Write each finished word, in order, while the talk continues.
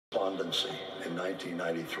despondency in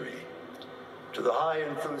 1993 to the high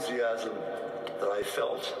enthusiasm that I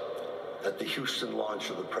felt at the Houston launch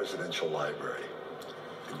of the Presidential Library,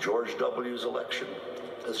 and George W.'s election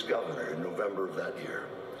as governor in November of that year,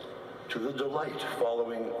 to the delight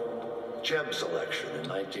following Jebb's election in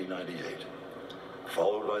 1998,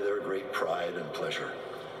 followed by their great pride and pleasure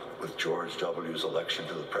with George W.'s election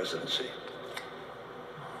to the presidency,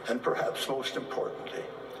 and perhaps most importantly,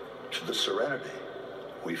 to the serenity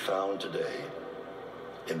we found today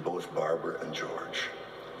in both Barbara and George.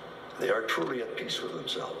 They are truly at peace with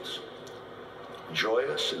themselves,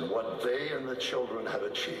 joyous in what they and the children have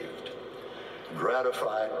achieved,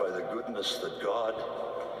 gratified by the goodness that God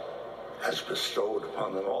has bestowed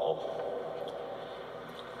upon them all,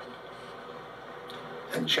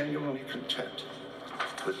 and genuinely content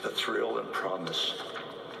with the thrill and promise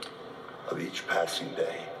of each passing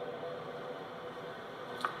day.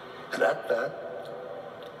 And at that,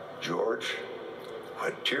 George, who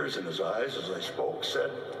had tears in his eyes as I spoke,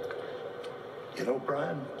 said, "You know,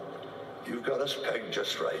 Brian, you've got us pegged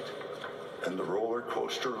just right, and the roller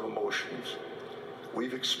coaster of emotions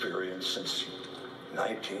we've experienced since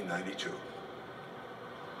 1992.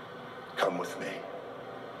 Come with me."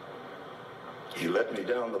 He led me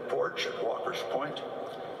down the porch at Walker's Point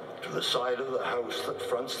to the side of the house that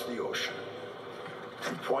fronts the ocean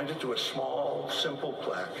and pointed to a small, simple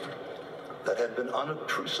plaque that had been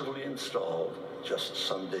unobtrusively installed just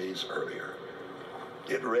some days earlier.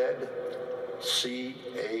 It read,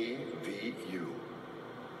 CAVU.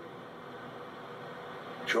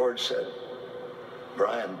 George said,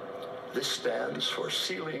 "Brian, this stands for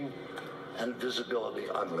Ceiling and Visibility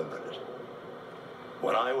Unlimited.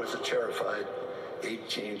 When I was a terrified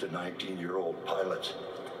 18 to 19-year-old pilot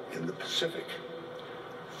in the Pacific,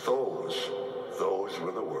 those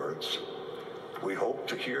were the words we hoped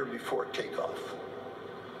to hear before takeoff.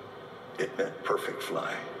 It meant perfect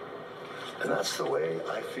flying. And that's the way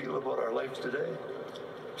I feel about our life today.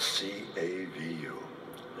 CAVU.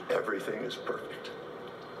 Everything is perfect.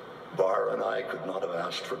 Bar and I could not have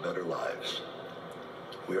asked for better lives.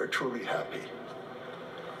 We are truly happy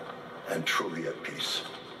and truly at peace."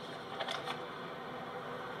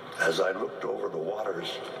 As I looked over the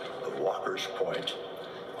waters of Walker's Point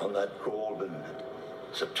on that golden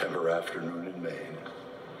September afternoon in Maine,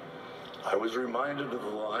 I was reminded of the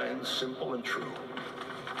lines, simple and true,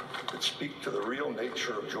 that speak to the real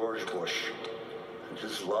nature of George Bush and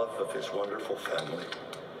his love of his wonderful family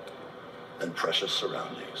and precious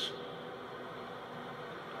surroundings.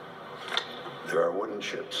 There are wooden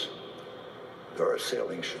ships, there are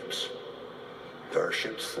sailing ships, there are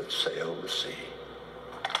ships that sail the sea.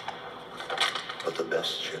 But the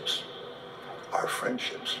best ships are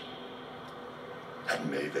friendships, and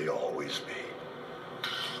may they always be.